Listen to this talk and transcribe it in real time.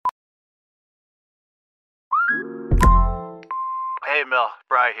Hey, Mel.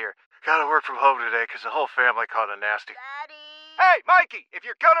 Bri here. Gotta work from home today because the whole family caught a nasty... Daddy! Hey, Mikey! If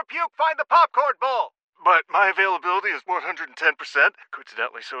you're gonna puke, find the popcorn bowl! But my availability is 110%.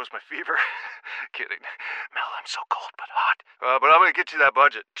 Coincidentally, so is my fever. Kidding. Mel, I'm so cold but hot. But I'm gonna get you that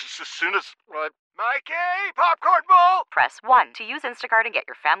budget just as soon as... Mikey! Popcorn bowl! Press 1 to use Instacart and get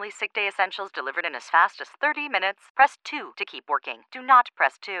your family's sick day essentials delivered in as fast as 30 minutes. Press 2 to keep working. Do not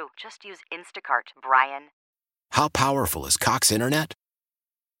press 2. Just use Instacart, Brian. How powerful is Cox Internet?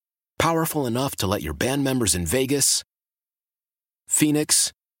 Powerful enough to let your band members in Vegas,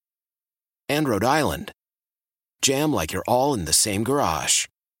 Phoenix, and Rhode Island jam like you're all in the same garage.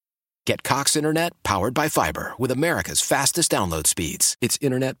 Get Cox Internet powered by fiber with America's fastest download speeds. It's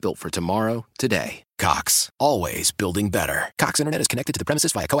internet built for tomorrow, today. Cox, always building better. Cox Internet is connected to the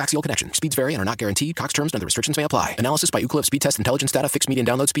premises via coaxial connection. Speeds vary and are not guaranteed. Cox terms and other restrictions may apply. Analysis by Ookla Speed Test Intelligence Data. Fixed median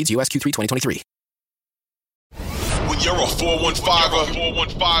download speeds. US Q3 2023. When you're a 415er,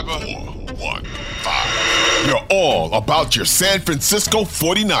 you're all about your San Francisco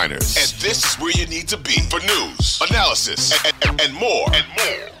 49ers. And this is where you need to be for news, analysis, and more.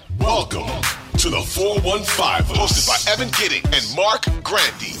 Welcome to the 415ers, hosted by Evan Gidding and Mark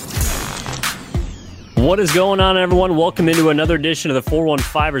Grandy. What is going on, everyone? Welcome into another edition of the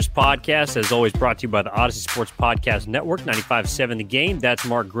 415ers podcast, as always brought to you by the Odyssey Sports Podcast Network, 95.7 The Game. That's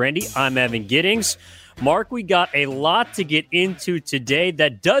Mark Grandy. I'm Evan Giddings. Mark, we got a lot to get into today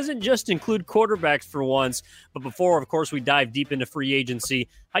that doesn't just include quarterbacks for once, but before, of course, we dive deep into free agency.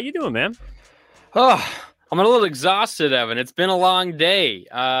 How you doing, man? Oh, I'm a little exhausted, Evan. It's been a long day.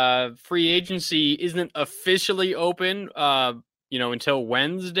 Free agency isn't officially open, until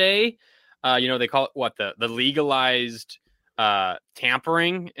Wednesday. They call it the legalized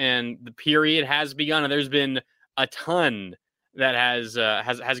tampering, and the period has begun. And there's been a ton that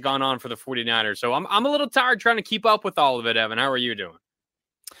has gone on for the 49ers. So I'm a little tired trying to keep up with all of it, Evan. How are you doing?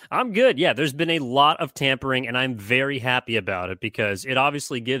 I'm good. Yeah, there's been a lot of tampering, and I'm very happy about it because it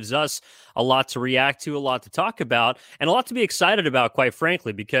obviously gives us a lot to react to, a lot to talk about, and a lot to be excited about, quite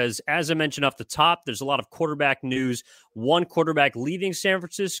frankly, because as I mentioned off the top, there's a lot of quarterback news, one quarterback leaving San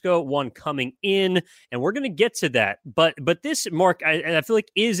Francisco, one coming in, and we're going to get to that. But this, Mark, I feel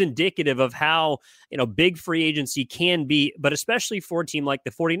like is indicative of how, big free agency can be, but especially for a team like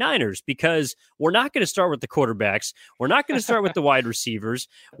the 49ers, because we're not going to start with the quarterbacks. We're not going to start with the wide receivers.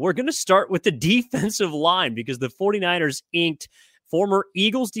 We're going to start with the defensive line because the 49ers inked former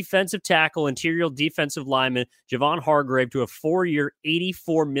Eagles defensive tackle, interior defensive lineman Javon Hargrave to a 4-year,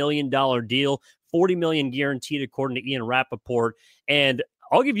 $84 million deal, $40 million guaranteed, according to Ian Rappaport. And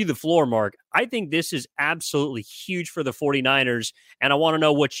I'll give you the floor, Mark. I think this is absolutely huge for the 49ers, and I want to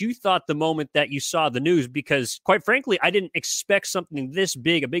know what you thought the moment that you saw the news, because quite frankly, I didn't expect something this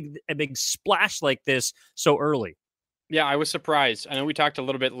big, a big splash like this so early. Yeah, I was surprised. I know we talked a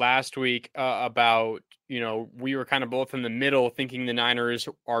little bit last week about, we were kind of both in the middle thinking the Niners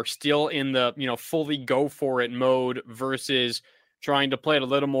are still in the, fully go for it mode versus trying to play it a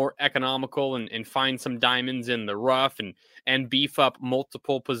little more economical and find some diamonds in the rough and beef up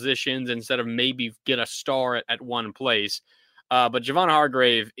multiple positions instead of maybe get a star at one place. But Javon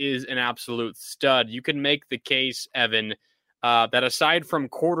Hargrave is an absolute stud. You can make the case, Evan, that aside from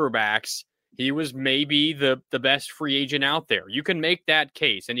quarterbacks, he was maybe the best free agent out there. You can make that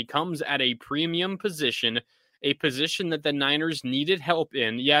case, and he comes at a premium position, a position that the Niners needed help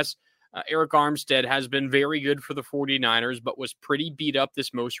in. Yes, Eric Armstead has been very good for the 49ers, but was pretty beat up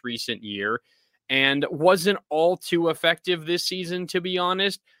this most recent year and wasn't all too effective this season, to be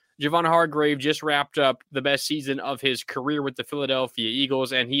honest. Javon Hargrave just wrapped up the best season of his career with the Philadelphia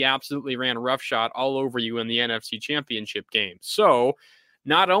Eagles, and he absolutely ran roughshod all over you in the NFC Championship game. So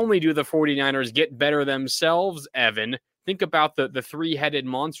not only do the 49ers get better themselves, Evan, think about the three-headed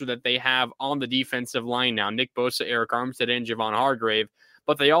monster that they have on the defensive line now, Nick Bosa, Eric Armstead, and Javon Hargrave,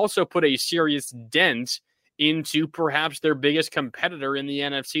 but they also put a serious dent into perhaps their biggest competitor in the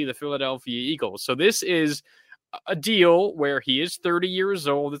NFC, the Philadelphia Eagles. So this is a deal where he is 30 years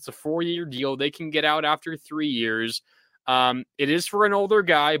old. It's a 4-year deal. They can get out after 3 years. It is for an older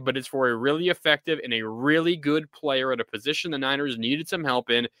guy, but it's for a really effective and a really good player at a position the Niners needed some help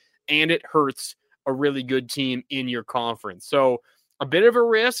in, and it hurts a really good team in your conference. So a bit of a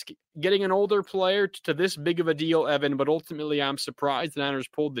risk getting an older player to this big of a deal, Evan, but ultimately I'm surprised the Niners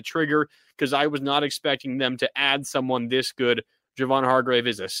pulled the trigger because I was not expecting them to add someone this good. Javon Hargrave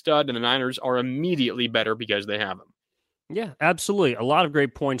is a stud, and the Niners are immediately better because they have him. Yeah, absolutely. A lot of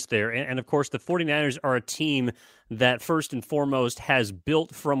great points there. And of course, the 49ers are a team that first and foremost has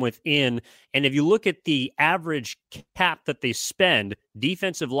built from within. And if you look at the average cap that they spend,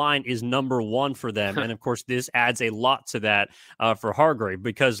 defensive line is number one for them. And of course, this adds a lot to that for Hargrave,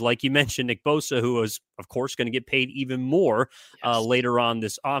 because like you mentioned, Nick Bosa, who is, of course, going to get paid even more later on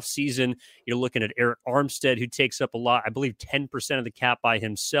this offseason. You're looking at Eric Armstead, who takes up a lot, I believe 10% of the cap by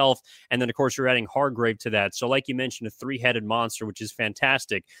himself. And then, of course, you're adding Hargrave to that. So like you mentioned, a three-headed monster, which is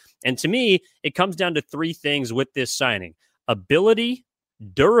fantastic. And to me, it comes down to three things with this signing: ability,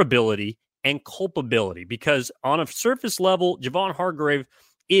 durability, and culpability. Because on a surface level, Javon Hargrave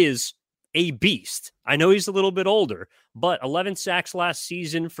is a beast. I know he's a little bit older, but 11 sacks last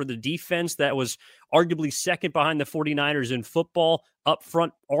season for the defense that was arguably second behind the 49ers in football. Up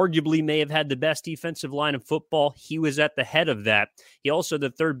front, arguably may have had the best defensive line in football. He was at the head of that. He also had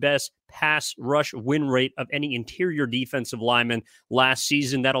the third best pass rush win rate of any interior defensive lineman last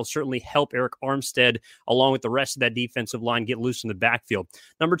season. That'll certainly help Eric Armstead, along with the rest of that defensive line, get loose in the backfield.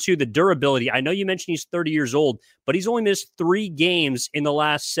 Number two, the durability. I know you mentioned he's 30 years old, but he's only missed 3 games in the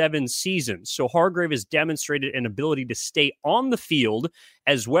last 7 seasons. So Hargrave has demonstrated an ability to stay on the field,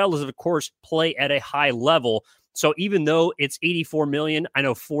 as well as, of course, play at a high level. So even though it's $84 million, I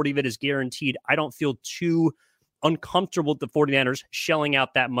know 40 of it is guaranteed. I don't feel too uncomfortable with the 49ers shelling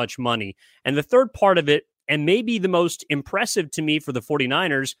out that much money. And the third part of it, and maybe the most impressive to me for the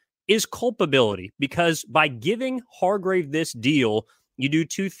 49ers, is culpability. Because by giving Hargrave this deal, you do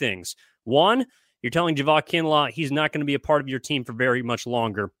 2 things. One, you're telling Javon Kinlaw he's not going to be a part of your team for very much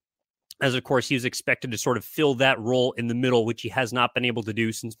longer, as of course he was expected to sort of fill that role in the middle, which he has not been able to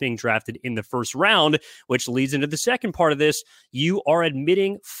do since being drafted in the first round, which leads into the second part of this. You are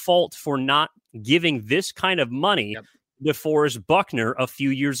admitting fault for not giving this kind of money to Forrest Buckner a few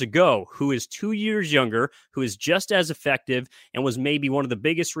years ago, who is 2 years younger, who is just as effective, and was maybe one of the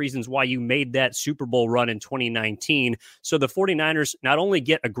biggest reasons why you made that Super Bowl run in 2019. So the 49ers not only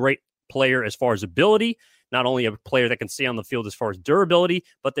get a great player as far as ability, not only a player that can stay on the field as far as durability,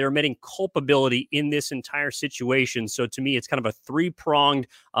 but they're admitting culpability in this entire situation. So to me, it's kind of a 3-pronged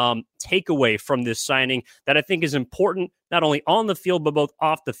takeaway from this signing that I think is important, not only on the field, but both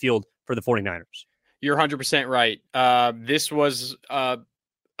off the field for the 49ers. You're 100% right. This was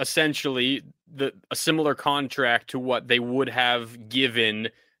essentially a similar contract to what they would have given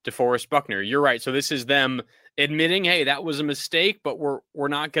to Forrest Buckner. You're right. So this is them admitting, hey, that was a mistake, but we're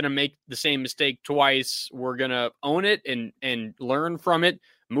not going to make the same mistake twice. We're going to own it and learn from it,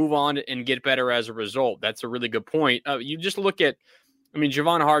 move on and get better as a result. That's a really good point. You just look at,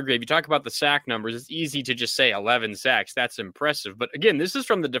 Javon Hargrave, you talk about the sack numbers. It's easy to just say 11 sacks. That's impressive. But again, this is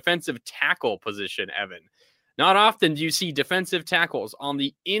from the defensive tackle position, Evan. Not often do you see defensive tackles on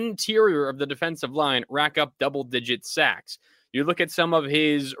the interior of the defensive line rack up double-digit sacks. You look at some of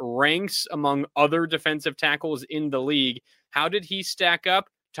his ranks among other defensive tackles in the league. How did he stack up?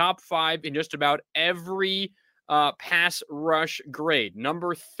 Top 5 in just about every pass rush grade.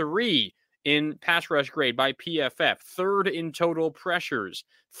 Number 3 in pass rush grade by PFF. 3rd in total pressures.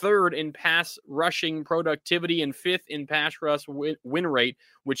 3rd in pass rushing productivity. And 5th in pass rush win rate,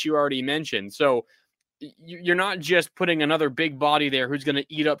 which you already mentioned. So you're not just putting another big body there who's going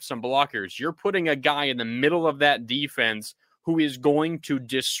to eat up some blockers. You're putting a guy in the middle of that defense who is going to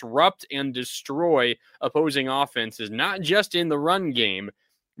disrupt and destroy opposing offenses, not just in the run game,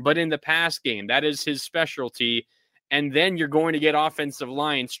 but in the pass game. That is his specialty. And then you're going to get offensive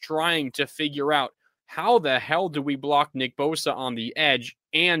lines trying to figure out, how the hell do we block Nick Bosa on the edge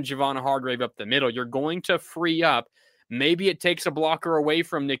and Javon Hargrave up the middle? You're going to free up. Maybe it takes a blocker away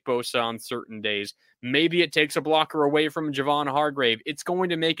from Nick Bosa on certain days. Maybe it takes a blocker away from Javon Hargrave. It's going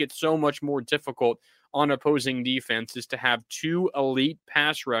to make it so much more difficult on opposing defenses to have 2 elite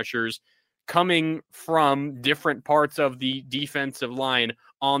pass rushers coming from different parts of the defensive line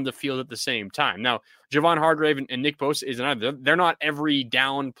on the field at the same time. Now, Javon Hargrave and Nick Bosa is another. They're not every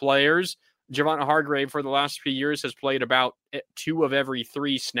down players. Javon Hargrave for the last few years has played about 2 of every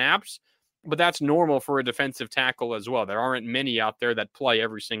 3 snaps, but that's normal for a defensive tackle as well. There aren't many out there that play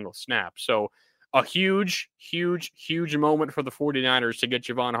every single snap. So a huge, huge, huge moment for the 49ers to get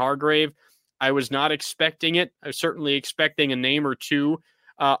Javon Hargrave. I was not expecting it. I was certainly expecting a name or 2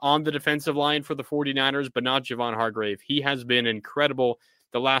 on the defensive line for the 49ers, but not Javon Hargrave. He has been incredible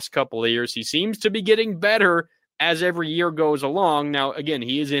the last couple of years. He seems to be getting better as every year goes along. Now, again,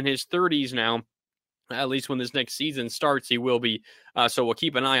 he is in his 30s now. At least when this next season starts, he will be. So we'll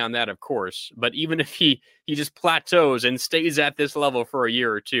keep an eye on that, of course. But even if he just plateaus and stays at this level for a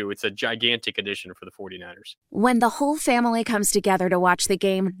year or 2, it's a gigantic addition for the 49ers. When the whole family comes together to watch the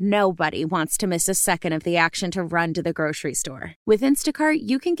game, nobody wants to miss a second of the action to run to the grocery store. With Instacart,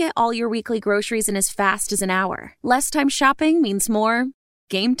 you can get all your weekly groceries in as fast as an hour. Less time shopping means more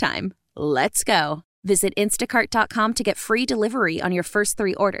game time. Let's go. Visit instacart.com to get free delivery on your first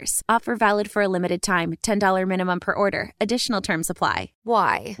 3 orders. Offer valid for a limited time. $10 minimum per order. Additional terms apply.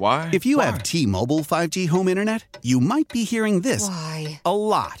 Why? If you have T-Mobile 5G home internet, you might be hearing this a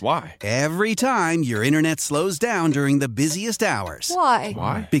lot. Why? Every time your internet slows down during the busiest hours.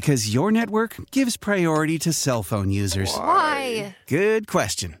 Why? Because your network gives priority to cell phone users. Why? Good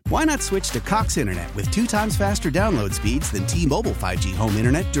question. Why not switch to Cox Internet with 2 times faster download speeds than T-Mobile 5G home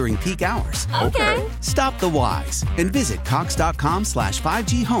internet during peak hours? Okay. Stop the whys and visit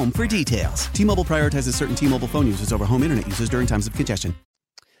cox.com/5G home for details. T-Mobile prioritizes certain T-Mobile phone users over home internet users during times of congestion.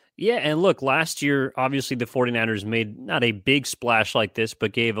 Yeah, and look, last year, obviously the 49ers made not a big splash like this,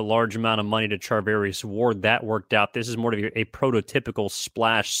 but gave a large amount of money to Charvarius Ward. That worked out. This is more of a prototypical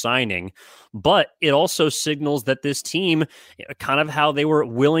splash signing, but it also signals that this team, kind of how they were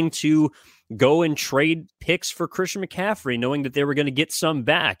willing to go and trade picks for Christian McCaffrey, knowing that they were going to get some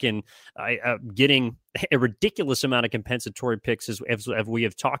back, and getting a ridiculous amount of compensatory picks, as we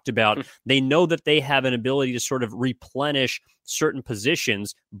have talked about. They know that they have an ability to sort of replenish certain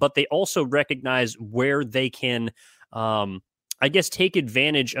positions, but they also recognize where they can, take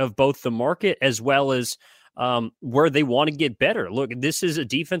advantage of both the market as well as where they want to get better. Look, this is a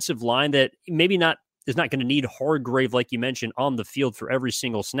defensive line that maybe is not going to need Hargrave, like you mentioned, on the field for every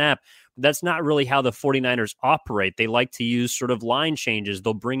single snap. But that's not really how the 49ers operate. They like to use sort of line changes.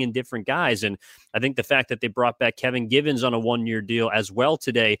 They'll bring in different guys. And I think the fact that they brought back Kevin Givens on a 1-year deal as well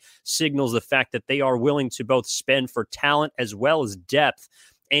today signals the fact that they are willing to both spend for talent as well as depth.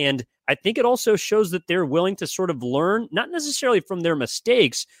 And I think it also shows that they're willing to sort of learn, not necessarily from their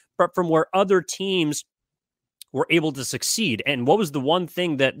mistakes, but from where other teams were able to succeed. And what was the one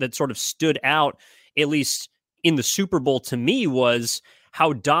thing that sort of stood out, at least in the Super Bowl to me, was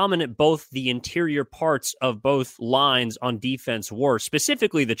how dominant both the interior parts of both lines on defense were,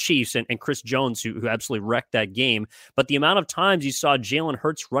 specifically the Chiefs and Chris Jones, who absolutely wrecked that game. But the amount of times you saw Jalen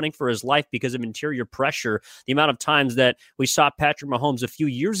Hurts running for his life because of interior pressure, the amount of times that we saw Patrick Mahomes a few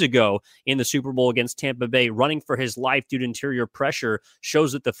years ago in the Super Bowl against Tampa Bay running for his life due to interior pressure,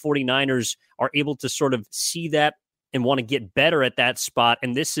 shows that the 49ers are able to sort of see that and want to get better at that spot.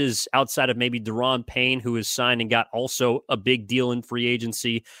 And this is outside of maybe Deron Payne, who is signed and got also a big deal in free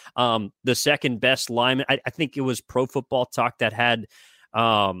agency. The second best lineman, I think it was Pro Football Talk that had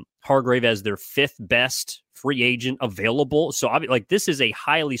Hargrave as their 5th best free agent available. So this is a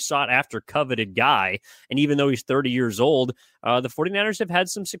highly sought after, coveted guy. And even though he's 30 years old, the 49ers have had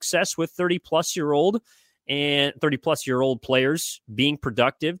some success with 30-plus-year-old players being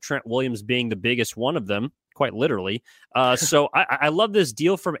productive, Trent Williams being the biggest one of them, quite literally. So I love this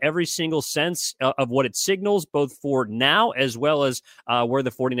deal from every single sense of what it signals, both for now as well as where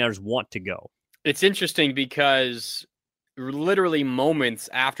the 49ers want to go. It's interesting because literally moments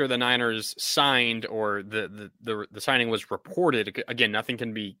after the Niners signed, or the signing was reported, again, nothing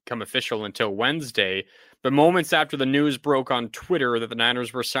can become official until Wednesday, but moments after the news broke on Twitter that the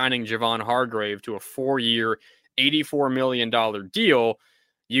Niners were signing Javon Hargrave to a 4-year, $84 million deal,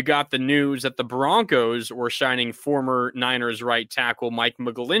 you got the news that the Broncos were signing former Niners right tackle Mike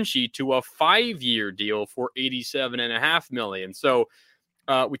McGlinchey to a 5-year deal for $87.5 million. So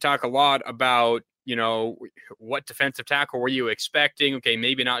we talk a lot about, what defensive tackle were you expecting? Okay,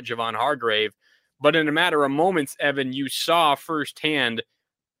 maybe not Javon Hargrave, but in a matter of moments, Evan, you saw firsthand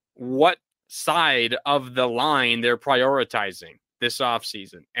what side of the line they're prioritizing this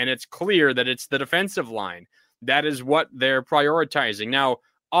offseason. And it's clear that it's the defensive line. That is what they're prioritizing. Now,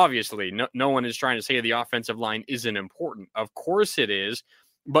 obviously, no one is trying to say the offensive line isn't important. Of course it is.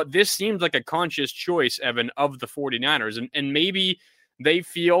 But this seems like a conscious choice, Evan, of the 49ers. And maybe they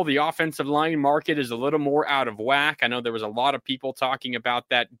feel the offensive line market is a little more out of whack. I know there was a lot of people talking about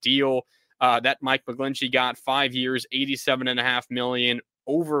that deal that Mike McGlinchey got, 5 years, $87.5 million,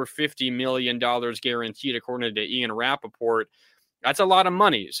 over $50 million guaranteed, according to Ian Rappaport. That's a lot of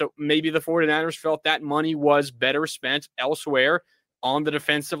money. So maybe the 49ers felt that money was better spent elsewhere on the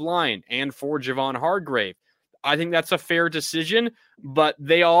defensive line and for Javon Hargrave. I think that's a fair decision, but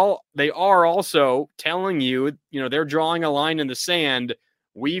they are also telling you, they're drawing a line in the sand.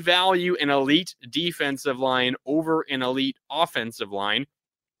 We value an elite defensive line over an elite offensive line.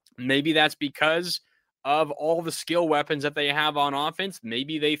 Maybe that's because of all the skill weapons that they have on offense.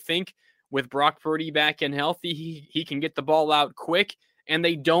 Maybe they think with Brock Purdy back and healthy, he can get the ball out quick, and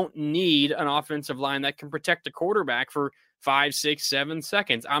they don't need an offensive line that can protect a quarterback for 5, 6, 7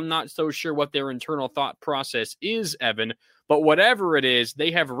 seconds. I'm not so sure what their internal thought process is, Evan, but whatever it is,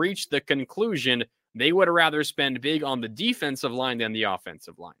 they have reached the conclusion they would rather spend big on the defensive line than the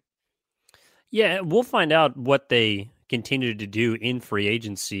offensive line. Yeah, we'll find out what they continue to do in free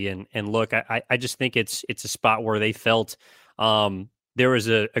agency. And look, I just think it's a spot where they felt there was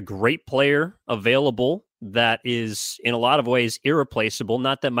a great player available that is in a lot of ways irreplaceable.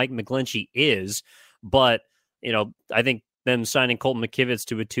 Not that Mike McGlinchey is, but I think them signing Colton McKivitz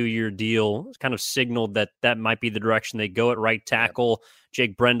to a 2-year deal kind of signaled that might be the direction they go at right tackle.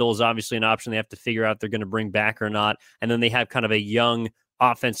 Jake Brendel is obviously an option they have to figure out if they're going to bring back or not. And then they have kind of a young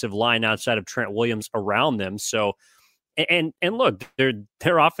offensive line outside of Trent Williams around them. So, and look,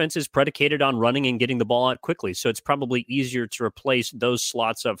 their offense is predicated on running and getting the ball out quickly. So it's probably easier to replace those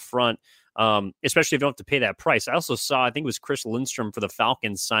slots up front, especially if you don't have to pay that price. I also saw, I think it was Chris Lindstrom for the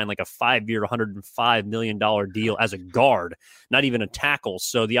Falcons sign like a 5-year, $105 million deal as a guard, not even a tackle.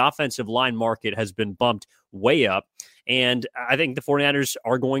 So the offensive line market has been bumped way up. And I think the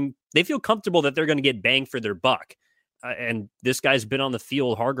 49ers they feel comfortable that they're going to get bang for their buck. And this guy's been on the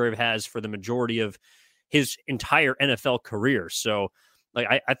field, Hargrave has, for the majority of his entire NFL career. So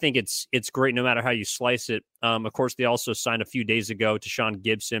I think it's great no matter how you slice it. Of course, they also signed a few days ago to Sean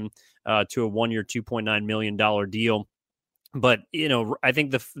Gibson to a 1-year, $2.9 million deal. But, I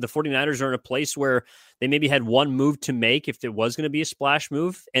think the 49ers are in a place where they maybe had one move to make if there was going to be a splash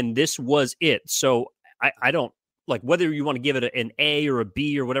move, and this was it. So I don't, like, whether you want to give it an A or a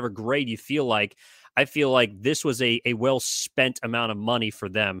B or whatever grade you feel like, I feel like this was a well-spent amount of money for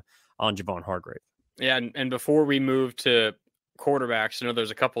them on Javon Hargrave. Yeah, and before we move to quarterbacks, I know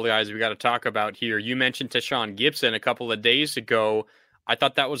there's a couple of guys we got to talk about here. You mentioned Tashawn Gibson a couple of days ago. I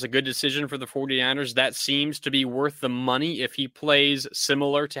thought that was a good decision for the 49ers. That seems to be worth the money. If he plays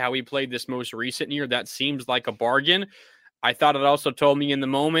similar to how he played this most recent year, that seems like a bargain. I thought it also told me in the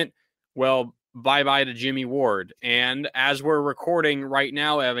moment, well, bye-bye to Jimmy Ward. And as we're recording right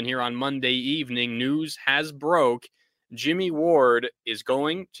now, Evan, here on Monday evening, news has broke. Jimmy Ward is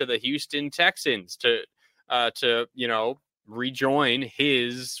going to the Houston Texans to rejoin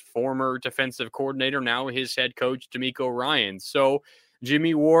his former defensive coordinator, now his head coach, DeMeco Ryans. So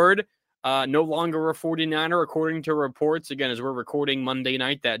Jimmy Ward, no longer a 49er, according to reports. Again, as we're recording Monday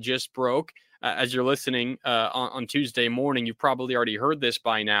night, that just broke. As you're listening on Tuesday morning, you've probably already heard this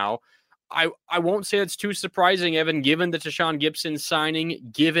by now. I won't say it's too surprising, Evan, given the Tashawn Gibson signing,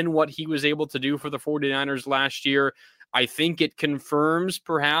 given what he was able to do for the 49ers last year. I think it confirms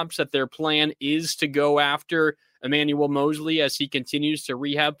perhaps that their plan is to go after Emmanuel Moseley as he continues to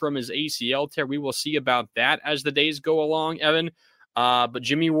rehab from his ACL tear. We will see about that as the days go along, Evan. But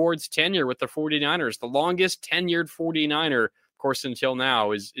Jimmy Ward's tenure with the 49ers, the longest tenured 49er, of course, until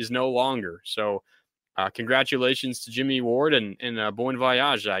now, is no longer. So congratulations to Jimmy Ward and bon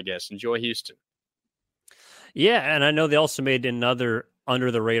voyage, I guess. Enjoy Houston. Yeah, and I know they also made another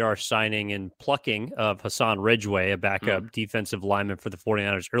under-the-radar signing and plucking of Hassan Ridgeway, a backup defensive lineman for the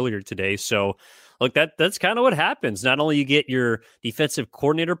 49ers earlier today. So, look, that's kind of what happens. Not only you get your defensive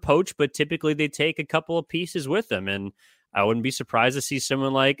coordinator poached, but typically they take a couple of pieces with them. And I wouldn't be surprised to see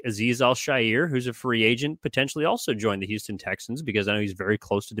someone like Azeez Al-Shaair, who's a free agent, potentially also join the Houston Texans, because I know he's very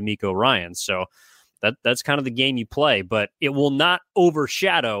close to DeMeco Ryans. So that's kind of the game you play, but it will not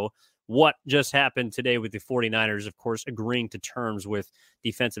overshadow what just happened today with the 49ers, of course, agreeing to terms with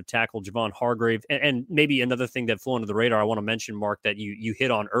defensive tackle Javon Hargrave. And maybe another thing that flew under the radar I want to mention, Mark, that you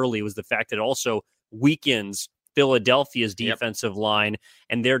hit on early was the fact that it also weakens Philadelphia's defensive line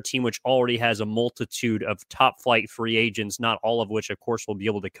and their team, which already has a multitude of top-flight free agents, not all of which, of course, will be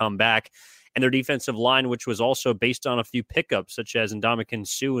able to come back. And their defensive line, which was also based on a few pickups, such as Ndamukong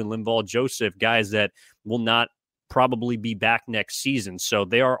Suh and Linval Joseph, guys that will not probably be back next season. So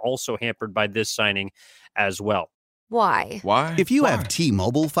they are also hampered by this signing as well. Why? If you have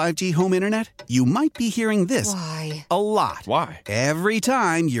T-Mobile 5G home internet, you might be hearing this a lot. Why? Every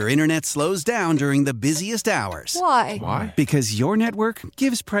time your internet slows down during the busiest hours. Why? Because your network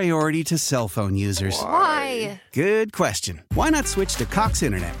gives priority to cell phone users. Why? Good question. Why not switch to Cox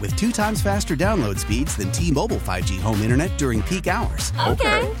Internet with 2 times faster download speeds than T-Mobile 5G home internet during peak hours?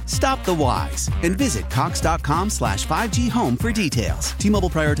 Okay. Stop the whys and visit cox.com/5G home for details. T-Mobile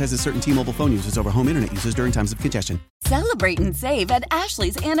prioritizes certain T-Mobile phone users over home internet users during times of congestion. Celebrate and save at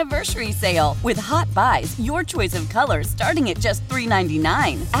Ashley's Anniversary Sale. With Hot Buys, your choice of colors starting at just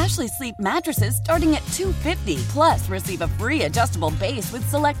 $3.99. Ashley Sleep mattresses starting at $2.50. Plus, receive a free adjustable base with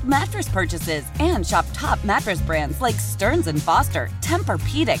select mattress purchases. And shop top mattress brands like Stearns & Foster,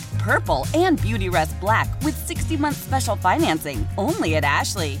 Tempur-Pedic, Purple, and Beautyrest Black with 60-month special financing. Only at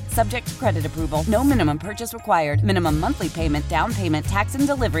Ashley. Subject to credit approval. No minimum purchase required. Minimum monthly payment, down payment, tax, and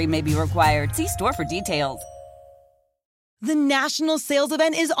delivery may be required. See store for details. The national sales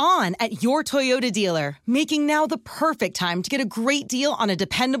event is on at your Toyota dealer, making now the perfect time to get a great deal on a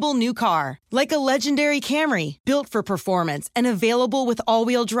dependable new car. Like a legendary Camry, built for performance and available with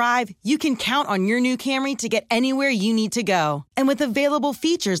all-wheel drive, you can count on your new Camry to get anywhere you need to go. And with available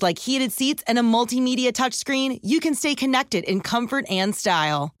features like heated seats and a multimedia touchscreen, you can stay connected in comfort and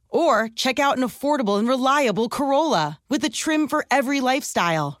style. Or check out an affordable and reliable Corolla with a trim for every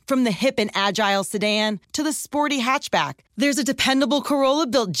lifestyle. From the hip and agile sedan to the sporty hatchback, there's a dependable Corolla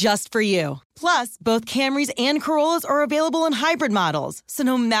built just for you. Plus, both Camrys and Corollas are available in hybrid models, so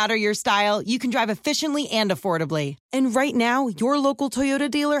no matter your style, you can drive efficiently and affordably. And right now, your local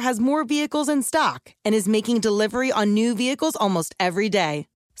Toyota dealer has more vehicles in stock and is making delivery on new vehicles almost every day.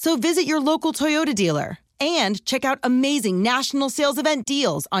 So visit your local Toyota dealer. And check out amazing national sales event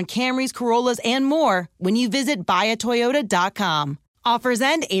deals on Camrys, Corollas, and more when you visit buyatoyota.com. Offers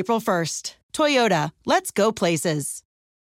end April 1st. Toyota, let's go places.